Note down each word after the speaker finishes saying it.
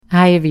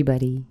Hi,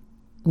 everybody.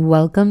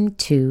 Welcome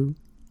to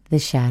The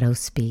Shadow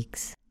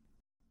Speaks.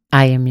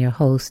 I am your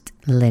host,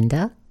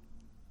 Linda.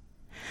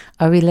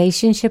 A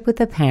relationship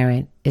with a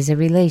parent is a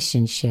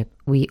relationship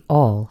we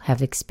all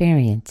have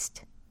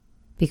experienced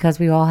because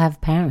we all have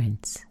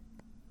parents.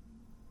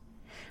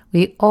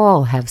 We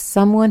all have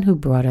someone who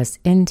brought us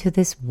into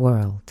this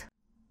world.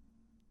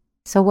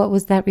 So what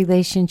was that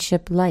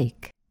relationship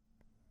like?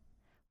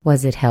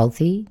 Was it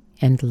healthy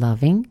and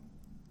loving?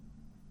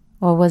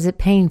 Or was it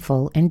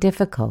painful and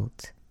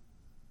difficult?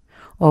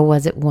 Or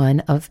was it one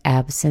of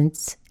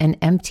absence and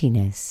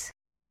emptiness?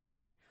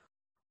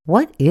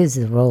 What is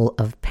the role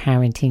of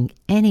parenting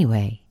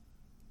anyway?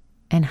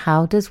 And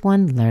how does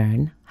one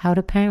learn how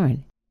to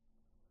parent?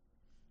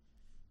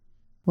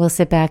 We'll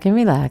sit back and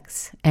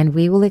relax, and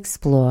we will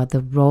explore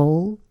the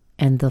role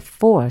and the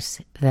force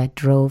that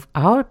drove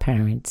our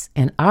parents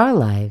in our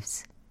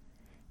lives,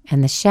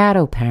 and the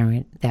shadow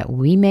parent that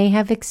we may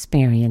have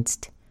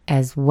experienced,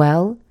 as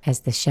well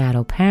as the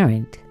shadow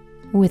parent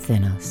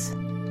within us.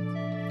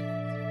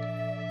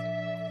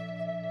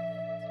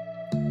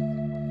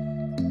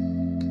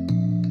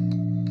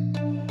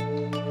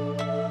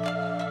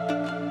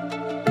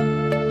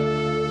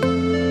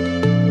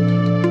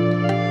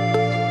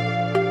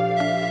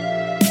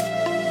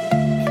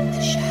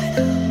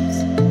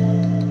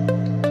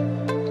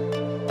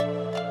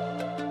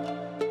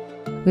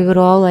 We would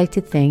all like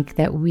to think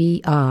that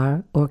we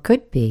are, or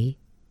could be,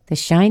 the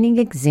shining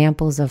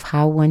examples of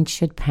how one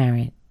should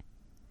parent.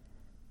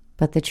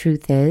 But the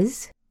truth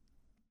is,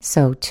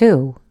 so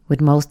too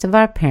would most of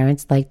our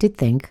parents like to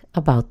think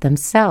about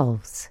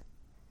themselves,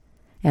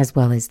 as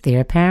well as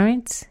their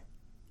parents,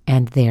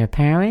 and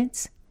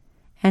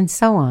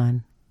so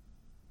on.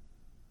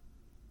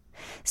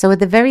 So at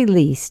the very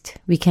least,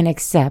 we can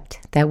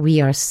accept that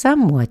we are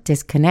somewhat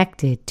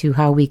disconnected to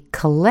how we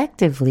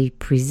collectively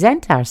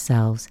present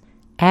ourselves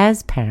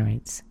as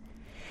parents,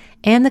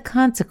 and the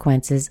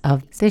consequences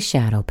of the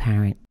shadow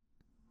parent.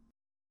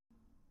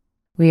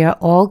 We are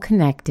all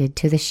connected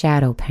to the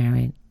shadow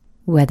parent,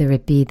 whether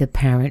it be the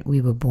parent we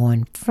were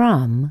born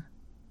from,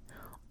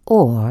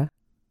 or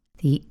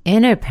the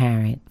inner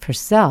parent for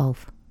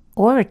self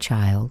or a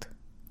child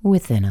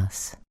within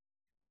us.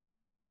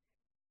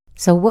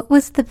 So what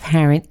was the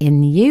parent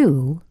in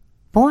you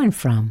born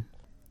from?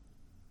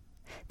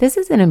 This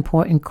is an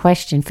important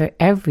question for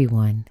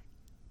everyone,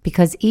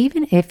 because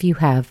even if you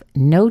have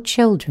no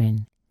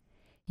children,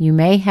 you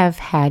may have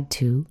had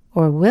to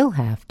or will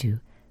have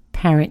to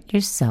parent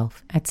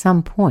yourself at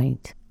some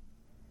point.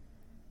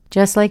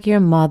 Just like your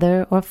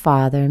mother or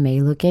father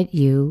may look at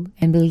you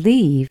and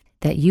believe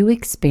that you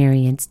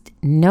experienced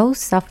no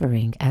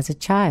suffering as a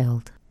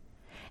child,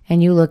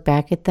 and you look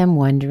back at them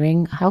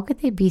wondering how could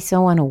they be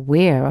so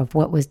unaware of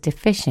what was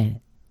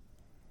deficient.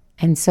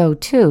 And so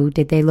too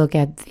did they look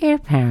at their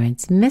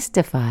parents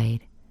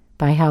mystified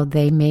by how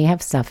they may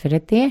have suffered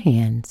at their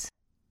hands.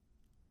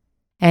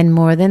 And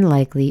more than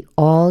likely,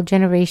 all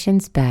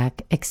generations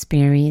back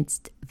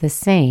experienced the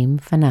same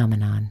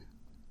phenomenon.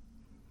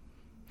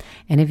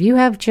 And if you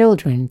have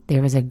children,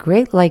 there is a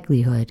great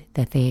likelihood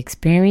that they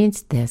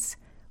experienced this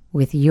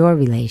with your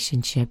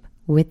relationship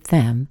with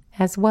them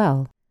as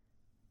well.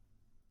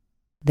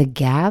 The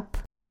gap,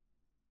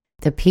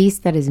 the piece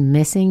that is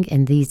missing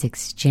in these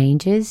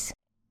exchanges,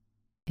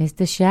 is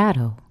the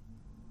shadow.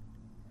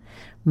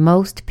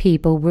 Most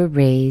people were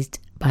raised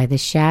by the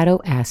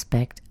shadow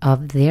aspect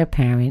of their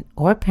parent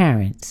or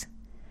parents,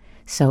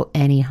 so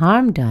any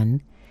harm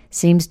done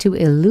seems to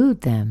elude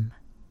them.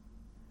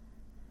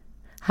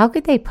 How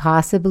could they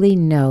possibly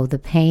know the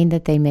pain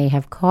that they may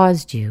have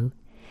caused you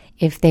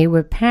if they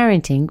were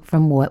parenting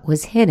from what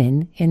was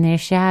hidden in their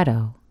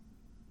shadow?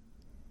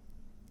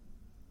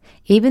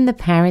 Even the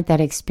parent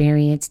that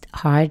experienced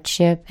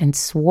hardship and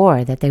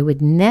swore that they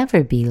would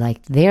never be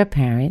like their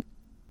parent,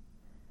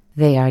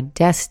 they are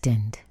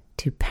destined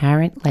to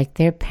parent like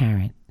their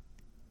parent.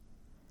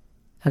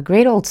 A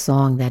great old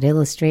song that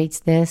illustrates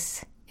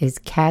this is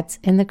Cats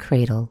in the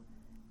Cradle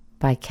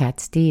by Cat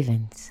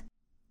Stevens.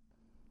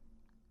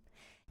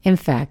 In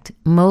fact,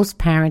 most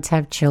parents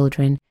have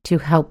children to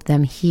help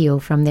them heal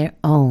from their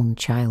own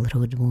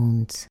childhood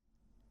wounds.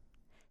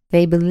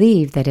 They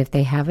believe that if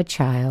they have a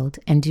child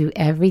and do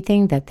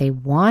everything that they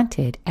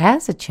wanted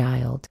as a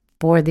child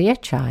for their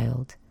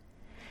child,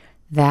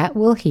 that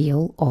will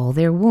heal all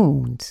their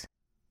wounds.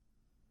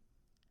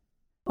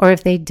 Or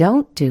if they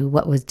don't do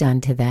what was done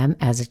to them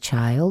as a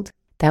child,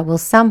 that will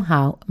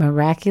somehow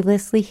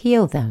miraculously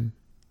heal them.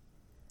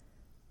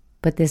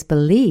 But this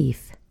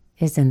belief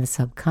is in the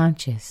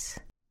subconscious.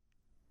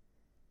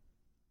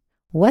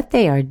 What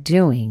they are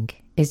doing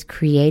is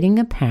creating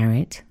a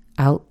parent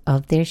out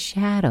of their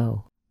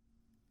shadow.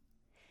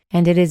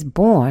 And it is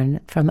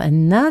born from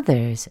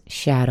another's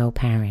shadow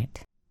parent.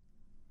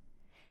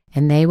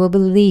 And they will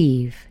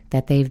believe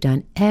that they've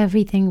done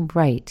everything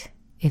right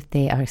if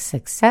they are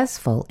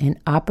successful in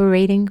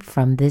operating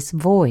from this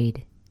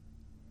void.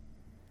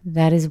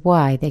 That is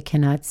why they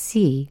cannot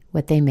see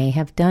what they may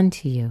have done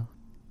to you.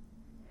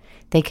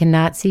 They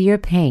cannot see your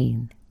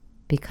pain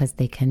because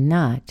they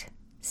cannot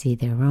see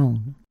their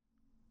own.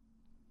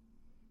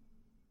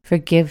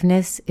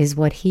 Forgiveness is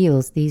what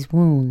heals these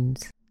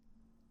wounds.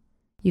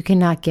 You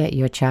cannot get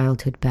your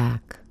childhood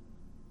back,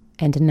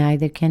 and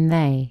neither can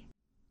they.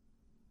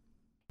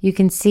 You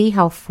can see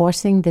how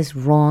forcing this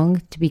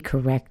wrong to be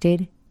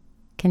corrected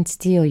can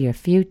steal your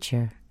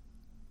future,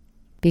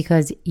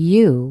 because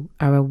you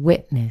are a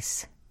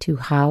witness to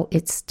how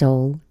it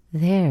stole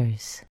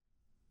theirs.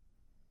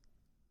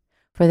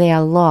 For they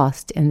are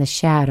lost in the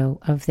shadow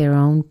of their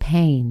own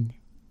pain.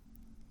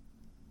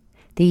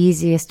 The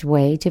easiest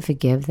way to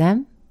forgive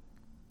them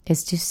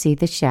is to see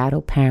the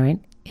shadow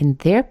parent in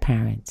their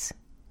parents,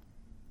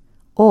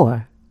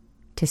 or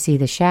to see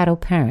the shadow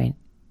parent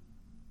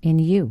in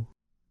you.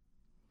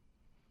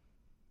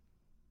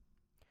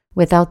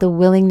 Without the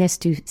willingness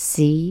to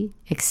see,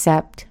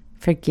 accept,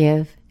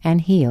 forgive,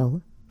 and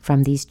heal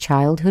from these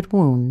childhood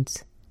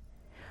wounds,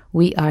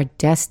 we are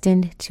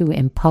destined to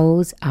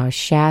impose our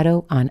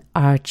shadow on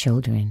our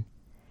children.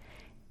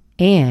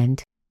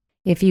 And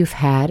if you've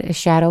had a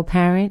shadow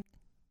parent,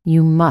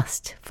 you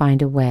must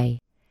find a way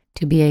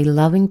to be a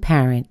loving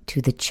parent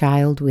to the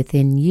child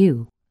within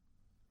you,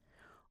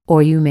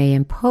 or you may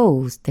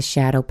impose the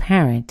shadow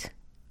parent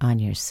on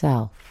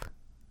yourself.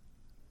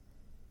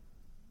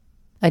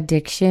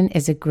 Addiction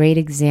is a great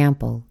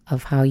example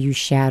of how you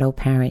shadow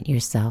parent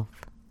yourself.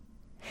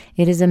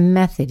 It is a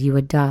method you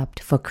adopt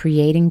for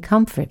creating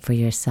comfort for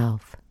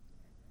yourself,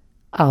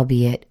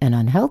 albeit an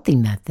unhealthy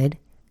method,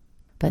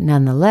 but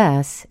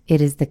nonetheless,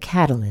 it is the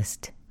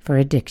catalyst for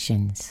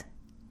addictions,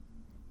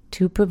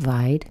 to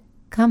provide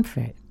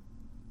comfort.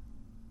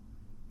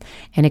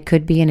 And it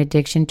could be an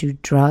addiction to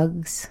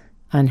drugs,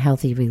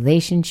 unhealthy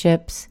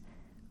relationships,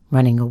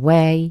 running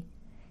away,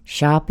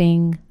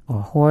 shopping,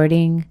 or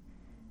hoarding,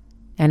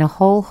 and a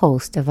whole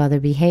host of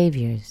other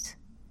behaviors.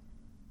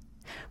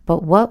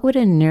 But what would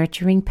a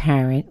nurturing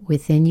parent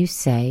within you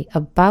say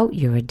about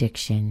your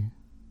addiction?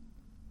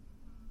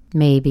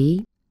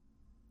 Maybe,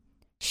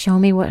 show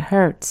me what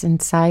hurts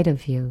inside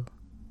of you.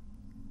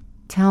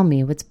 Tell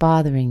me what's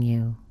bothering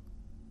you.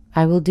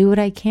 I will do what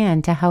I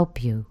can to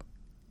help you.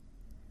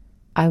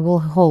 I will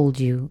hold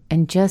you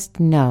and just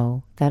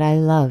know that I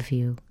love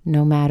you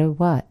no matter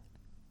what.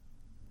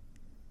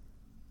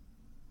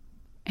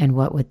 And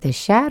what would the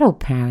shadow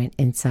parent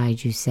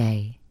inside you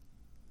say?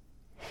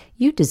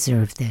 You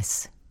deserve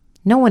this.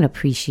 No one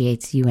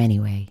appreciates you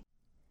anyway.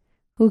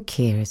 Who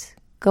cares?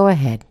 Go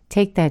ahead,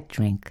 take that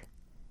drink.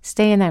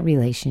 Stay in that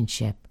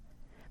relationship.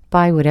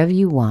 Buy whatever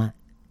you want.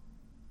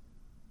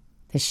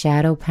 The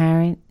shadow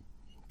parent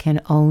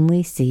can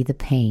only see the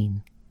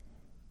pain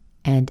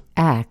and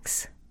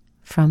acts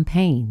from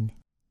pain.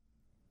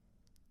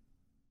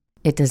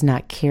 It does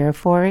not care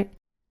for it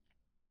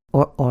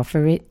or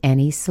offer it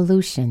any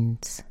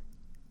solutions.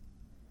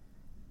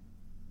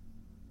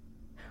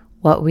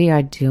 What we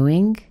are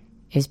doing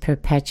is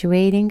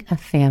perpetuating a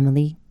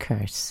family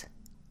curse.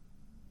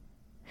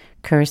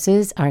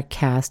 Curses are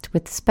cast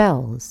with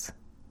spells,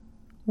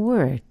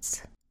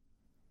 words,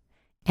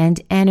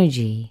 and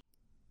energy,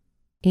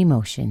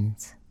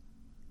 emotions.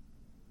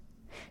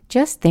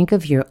 Just think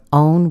of your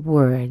own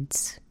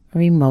words or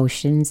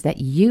emotions that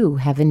you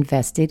have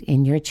invested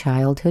in your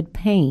childhood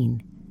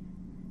pain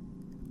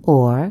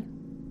or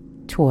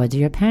towards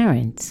your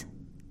parents.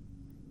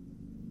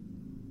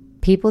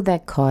 People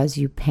that cause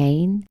you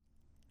pain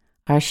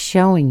are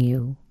showing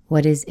you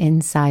what is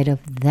inside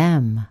of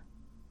them.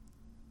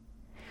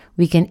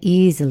 We can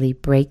easily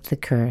break the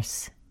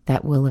curse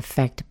that will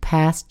affect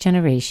past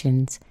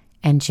generations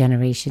and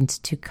generations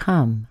to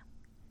come.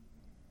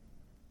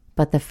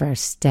 But the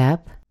first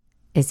step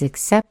is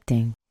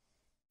accepting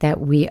that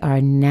we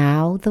are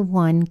now the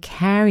one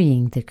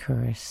carrying the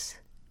curse,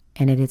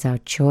 and it is our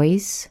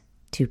choice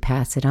to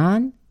pass it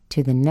on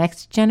to the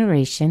next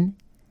generation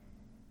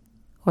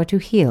or to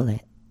heal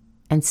it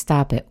and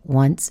stop it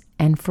once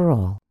and for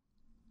all.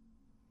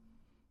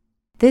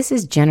 This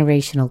is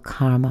generational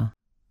karma,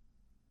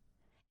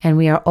 and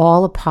we are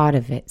all a part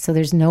of it, so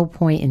there's no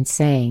point in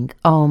saying,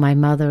 oh, my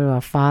mother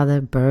or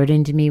father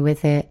burdened me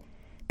with it,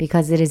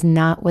 because it is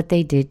not what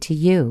they did to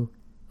you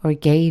or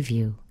gave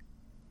you,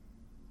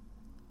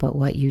 but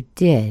what you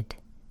did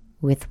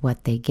with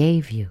what they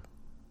gave you.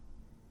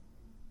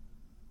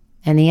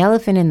 And the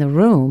elephant in the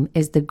room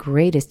is the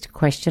greatest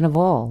question of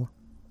all.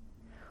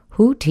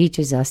 Who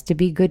teaches us to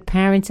be good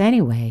parents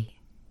anyway?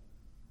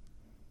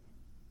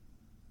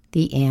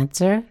 The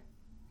answer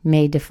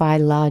may defy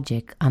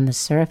logic on the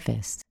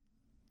surface,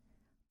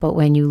 but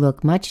when you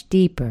look much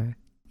deeper,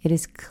 it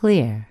is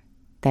clear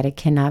that it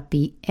cannot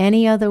be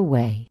any other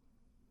way.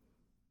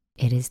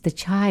 It is the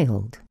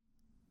child.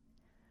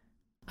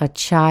 A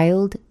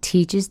child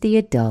teaches the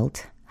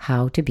adult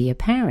how to be a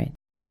parent.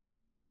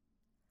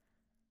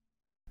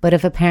 But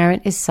if a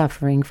parent is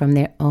suffering from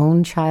their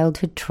own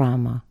childhood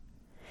trauma,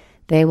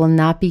 they will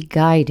not be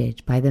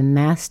guided by the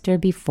master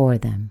before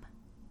them,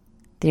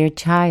 their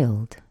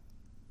child.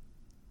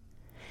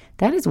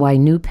 That is why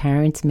new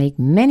parents make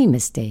many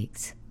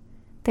mistakes.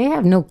 They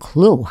have no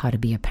clue how to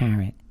be a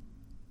parent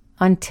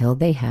until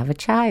they have a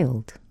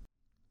child.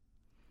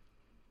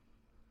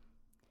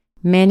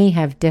 Many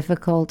have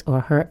difficult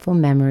or hurtful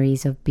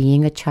memories of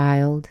being a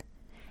child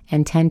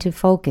and tend to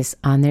focus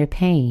on their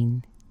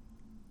pain.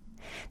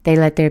 They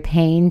let their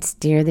pain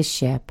steer the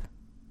ship,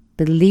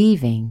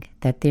 believing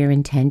that their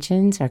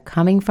intentions are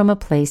coming from a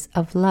place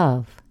of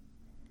love,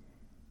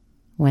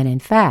 when in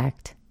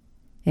fact,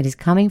 it is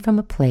coming from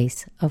a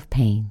place of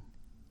pain,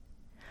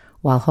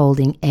 while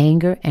holding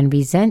anger and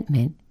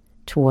resentment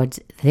towards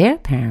their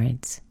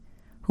parents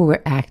who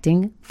were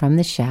acting from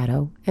the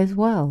shadow as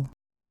well.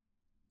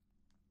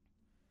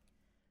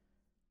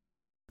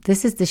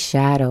 This is the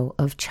shadow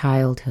of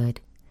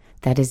childhood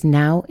that is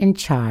now in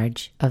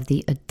charge of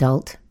the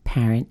adult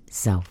parent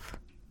self.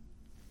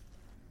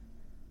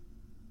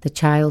 The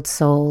child's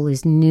soul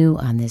is new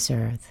on this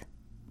earth,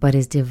 but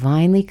is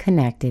divinely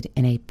connected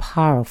in a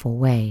powerful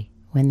way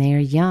when they are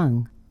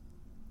young.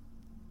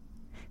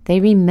 They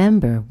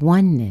remember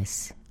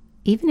oneness,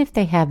 even if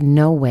they have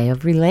no way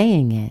of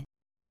relaying it.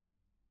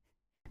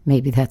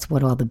 Maybe that's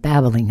what all the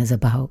babbling is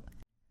about.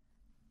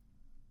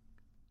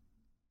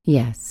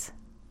 Yes,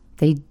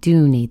 they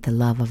do need the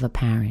love of a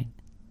parent.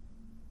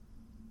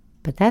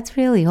 But that's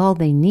really all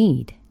they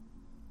need.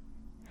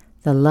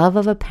 The love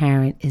of a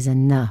parent is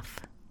enough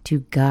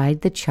to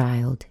guide the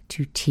child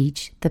to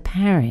teach the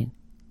parent.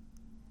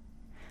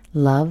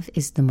 Love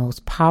is the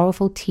most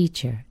powerful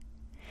teacher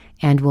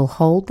and will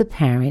hold the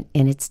parent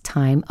in its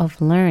time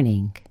of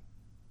learning.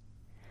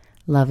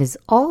 Love is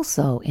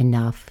also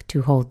enough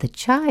to hold the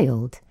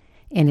child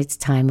in its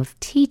time of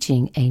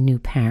teaching a new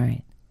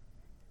parent,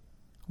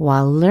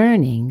 while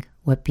learning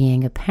what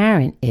being a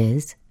parent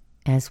is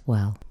as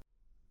well.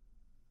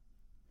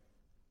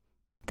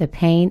 The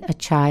pain a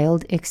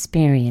child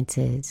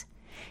experiences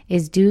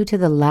is due to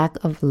the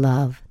lack of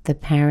love the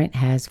parent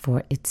has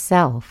for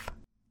itself,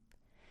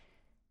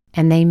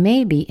 and they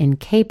may be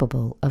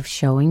incapable of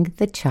showing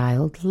the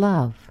child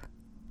love.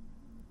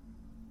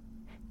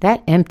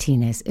 That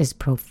emptiness is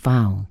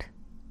profound,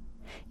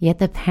 yet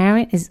the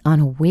parent is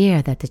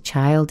unaware that the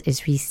child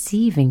is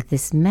receiving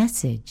this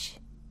message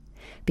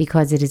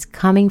because it is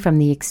coming from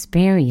the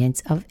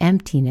experience of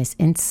emptiness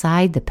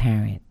inside the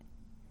parent.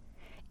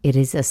 It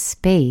is a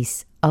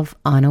space of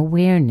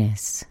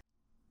unawareness.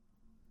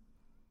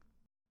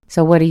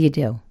 So what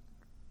do?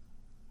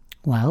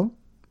 Well,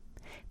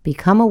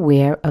 become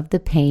aware of the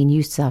pain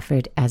you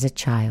suffered as a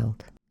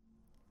child.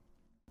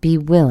 Be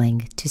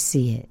willing to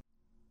see it.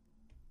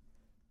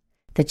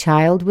 The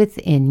child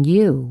within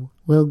you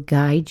will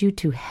guide you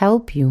to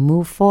help you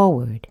move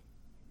forward.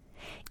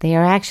 They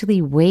are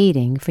actually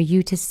waiting for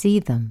you to see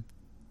them,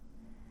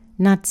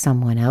 not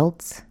someone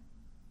else.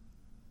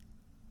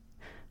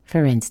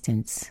 For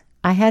instance,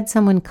 I had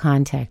someone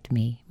contact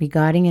me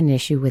regarding an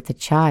issue with a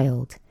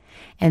child,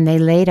 and they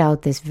laid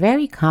out this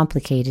very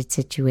complicated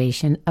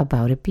situation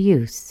about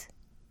abuse.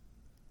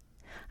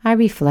 I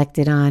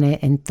reflected on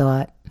it and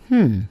thought,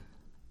 I'm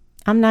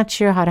not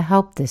sure how to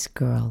help this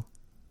girl.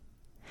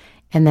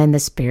 And then the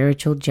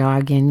spiritual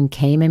jargon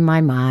came in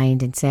my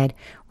mind and said,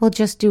 well,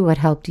 just do what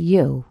helped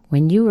you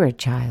when you were a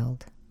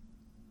child.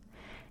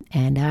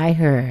 And I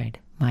heard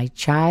my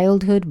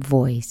childhood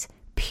voice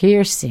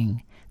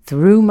piercing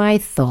through my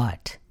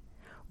thought.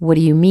 What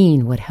do you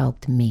mean what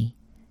helped me?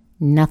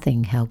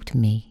 Nothing helped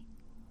me.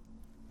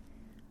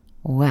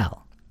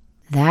 Well,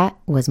 that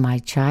was my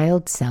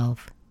child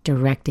self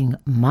directing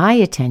my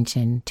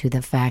attention to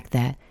the fact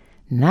that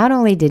not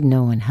only did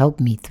no one help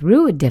me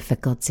through a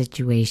difficult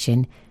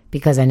situation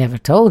because I never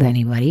told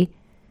anybody,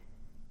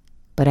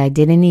 but I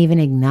didn't even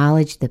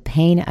acknowledge the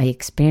pain I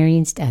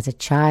experienced as a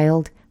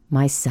child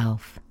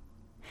myself,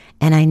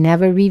 and I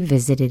never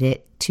revisited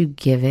it to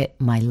give it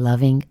my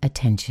loving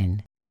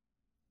attention.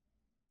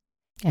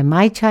 And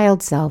my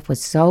child self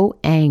was so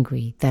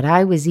angry that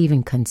I was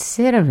even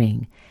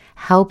considering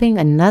helping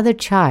another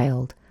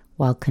child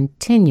while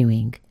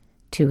continuing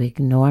to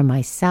ignore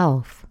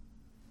myself.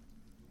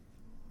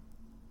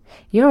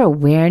 Your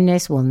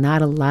awareness will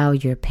not allow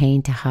your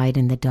pain to hide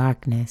in the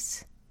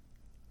darkness.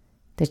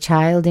 The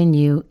child in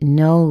you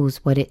knows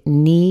what it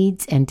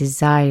needs and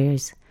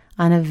desires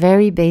on a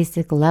very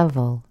basic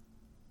level.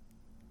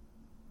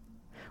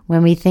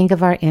 When we think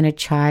of our inner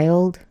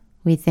child,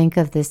 we think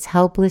of this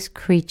helpless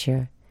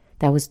creature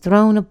that was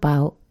thrown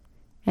about,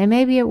 and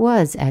maybe it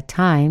was at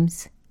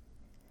times.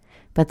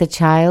 But the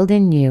child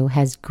in you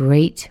has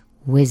great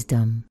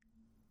wisdom.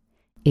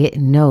 It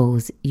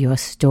knows your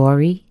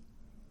story,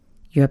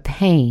 your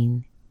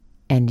pain,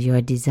 and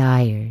your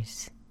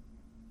desires,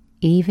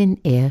 even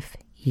if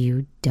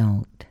you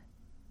don't.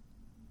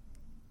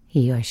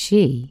 He or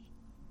she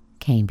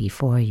came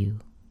before you.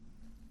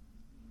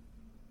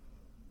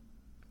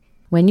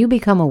 When you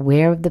become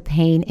aware of the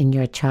pain in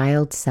your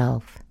child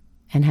self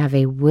and have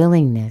a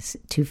willingness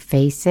to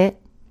face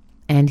it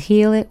and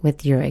heal it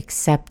with your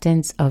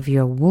acceptance of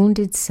your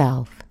wounded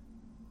self,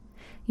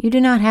 you do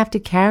not have to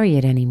carry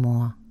it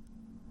anymore.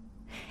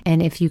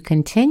 And if you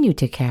continue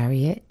to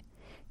carry it,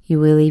 you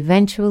will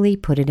eventually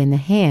put it in the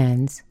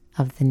hands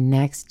of the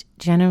next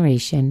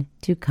generation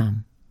to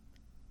come.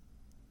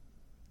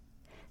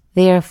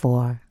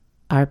 Therefore,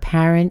 our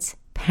parents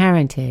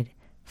parented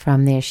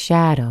from their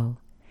shadow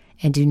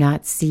and do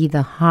not see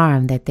the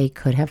harm that they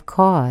could have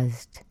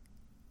caused.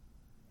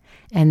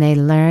 And they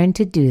learn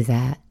to do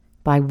that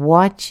by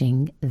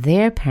watching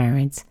their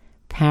parents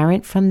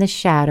parent from the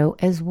shadow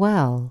as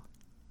well.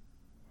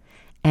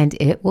 And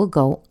it will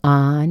go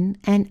on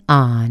and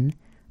on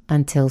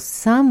until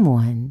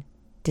someone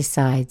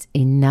decides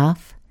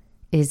enough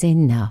is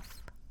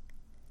enough.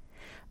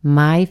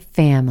 My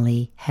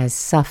family has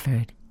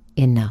suffered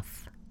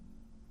enough.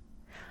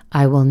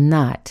 I will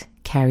not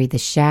carry the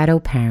shadow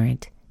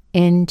parent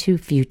into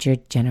future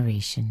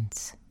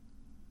generations.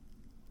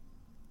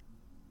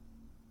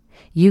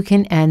 You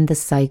can end the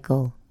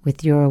cycle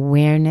with your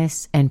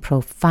awareness and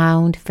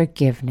profound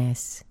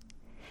forgiveness,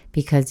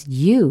 because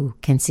you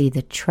can see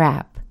the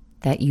trap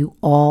that you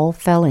all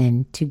fell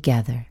in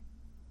together.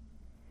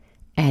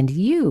 And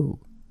you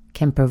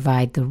can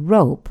provide the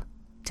rope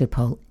to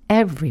pull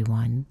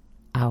everyone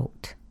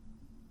out.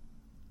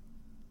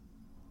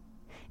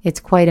 It's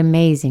quite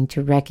amazing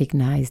to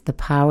recognize the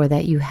power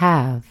that you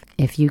have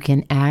if you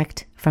can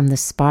act from the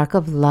spark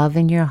of love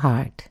in your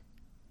heart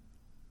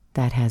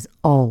that has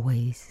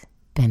always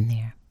been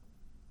there.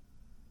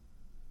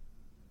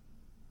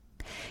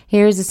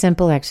 Here's a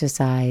simple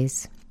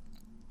exercise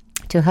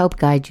to help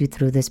guide you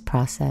through this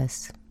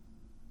process.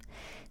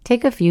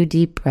 Take a few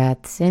deep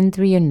breaths in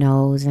through your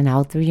nose and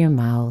out through your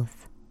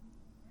mouth,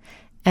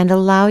 and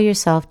allow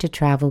yourself to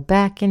travel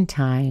back in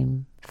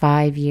time,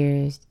 5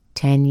 years,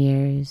 10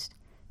 years,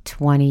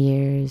 20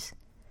 years,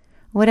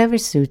 whatever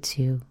suits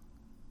you.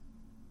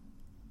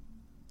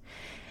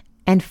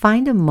 And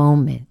find a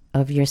moment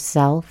of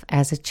yourself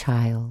as a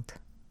child.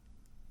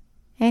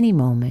 Any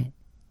moment.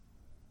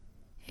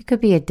 It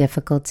could be a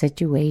difficult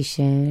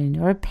situation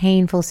or a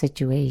painful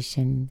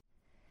situation.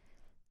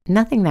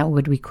 Nothing that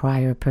would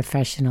require a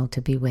professional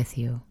to be with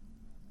you.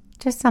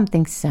 Just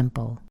something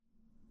simple.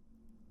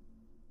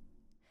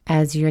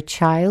 As your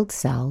child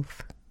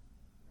self,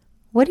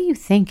 what are you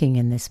thinking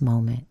in this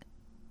moment?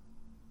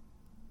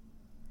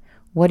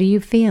 What are you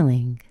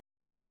feeling?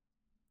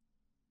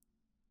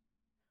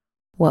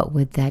 What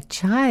would that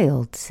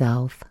child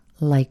self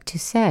like to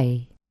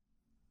say?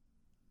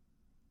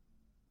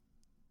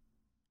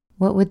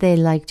 What would they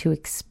like to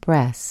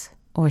express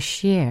or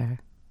share?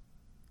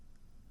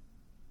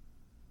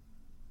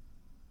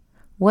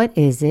 What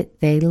is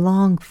it they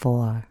long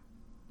for?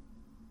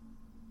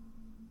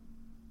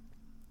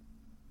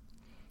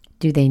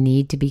 Do they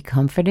need to be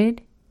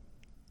comforted?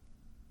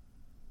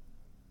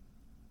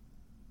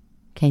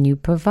 Can you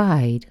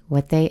provide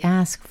what they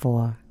ask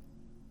for?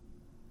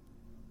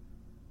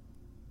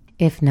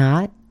 If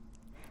not,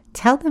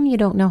 tell them you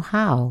don't know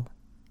how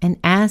and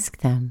ask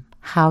them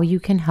how you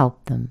can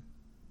help them.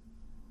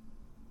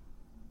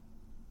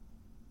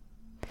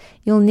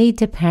 You'll need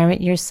to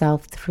parent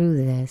yourself through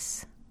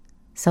this,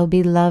 so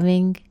be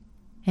loving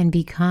and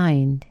be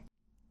kind.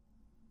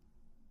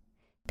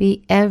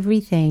 Be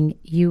everything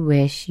you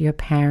wish your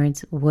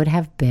parents would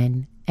have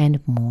been and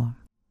more.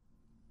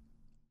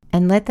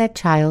 And let that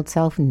child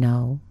self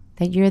know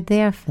that you're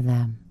there for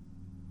them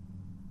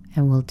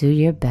and will do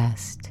your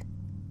best.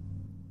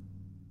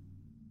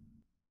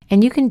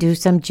 And you can do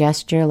some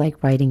gesture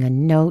like writing a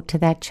note to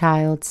that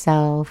child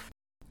self,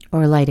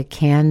 or light a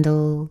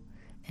candle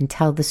and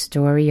tell the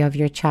story of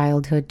your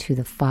childhood to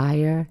the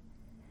fire.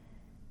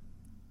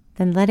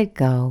 Then let it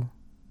go.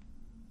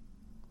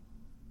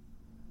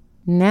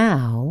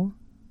 Now,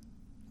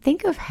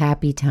 think of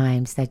happy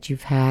times that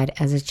you've had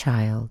as a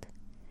child,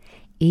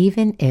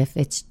 even if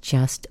it's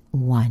just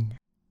one.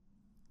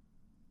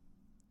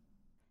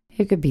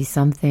 It could be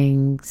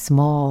something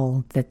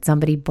small that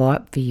somebody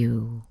bought for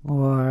you,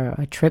 or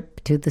a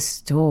trip to the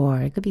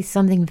store. It could be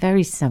something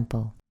very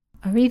simple,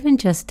 or even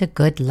just a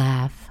good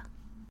laugh.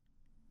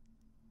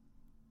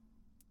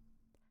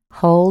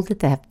 Hold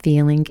that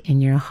feeling in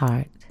your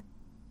heart,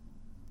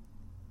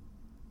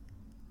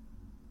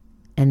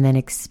 and then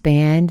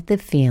expand the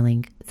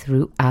feeling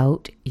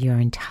throughout your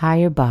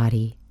entire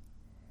body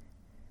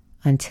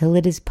until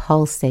it is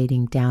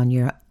pulsating down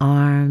your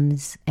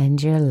arms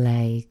and your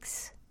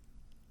legs.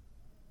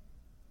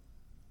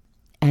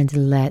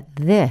 And let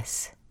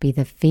this be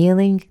the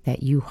feeling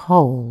that you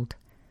hold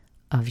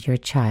of your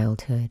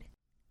childhood.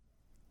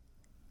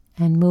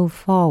 And move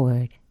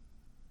forward.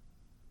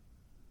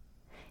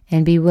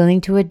 And be willing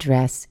to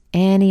address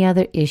any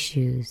other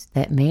issues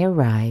that may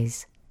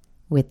arise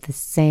with the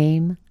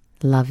same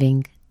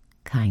loving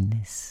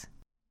kindness.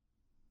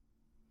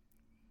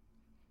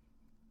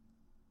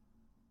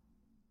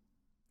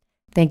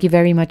 Thank you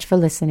very much for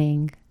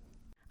listening.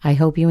 I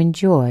hope you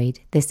enjoyed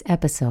this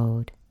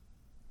episode.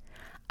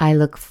 I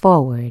look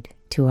forward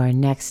to our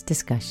next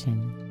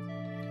discussion.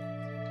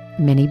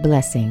 Many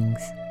blessings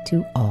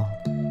to all.